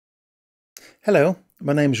Hello,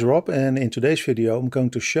 my name is Rob, and in today's video I'm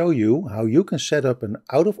going to show you how you can set up an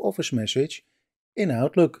out-of-office message in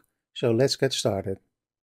Outlook. So let's get started.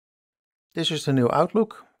 This is the new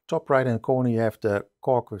Outlook. Top right hand corner you have the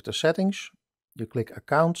cog with the settings. You click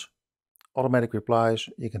Account, Automatic Replies,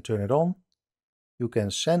 you can turn it on. You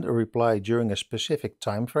can send a reply during a specific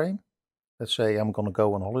time frame. Let's say I'm going to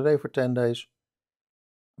go on holiday for 10 days.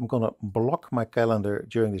 I'm going to block my calendar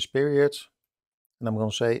during this period, and I'm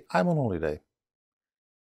going to say I'm on holiday.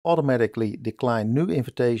 Automatically decline new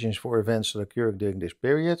invitations for events that occur during this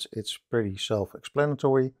period. It's pretty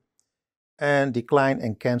self-explanatory. And decline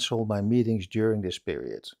and cancel my meetings during this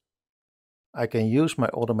period. I can use my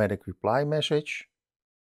automatic reply message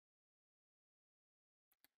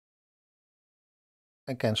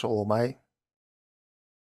and cancel all my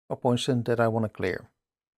appointments that I want to clear.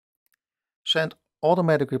 Send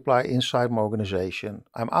automatic reply inside my organization.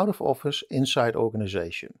 I'm out of office inside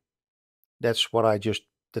organization. That's what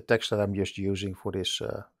the text that I'm just using for this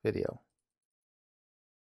video.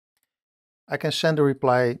 I can send a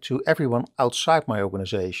reply to everyone outside my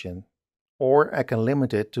organization, or I can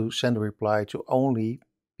limit it to send a reply to only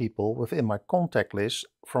people within my contact list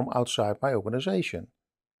from outside my organization.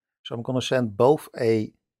 So I'm going to send both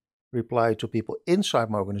a reply to people inside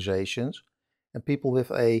my organizations and people with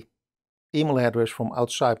a email address from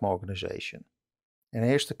outside my organization. And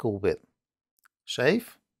here's the cool bit.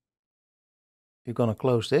 Save. You're going to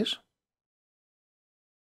close this.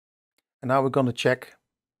 And now we're going to check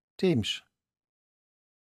Teams.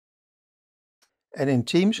 And in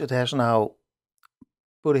Teams it has now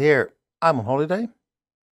put here, I'm on holiday.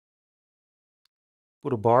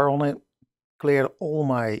 Put a bar on it. Cleared all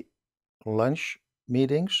my lunch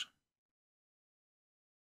meetings.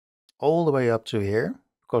 All the way up to here.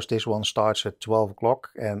 Because this one starts at 12 o'clock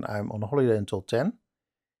and I'm on holiday until 10.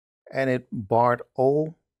 And it barred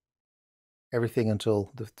everything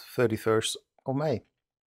until the 31st of May.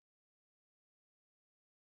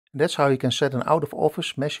 That's how you can set an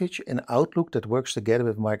out-of-office message in Outlook that works together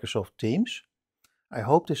with Microsoft Teams. I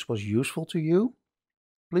hope this was useful to you.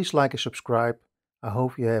 Please like and subscribe. I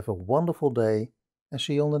hope you have a wonderful day and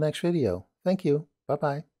see you on the next video. Thank you.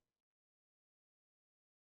 Bye-bye.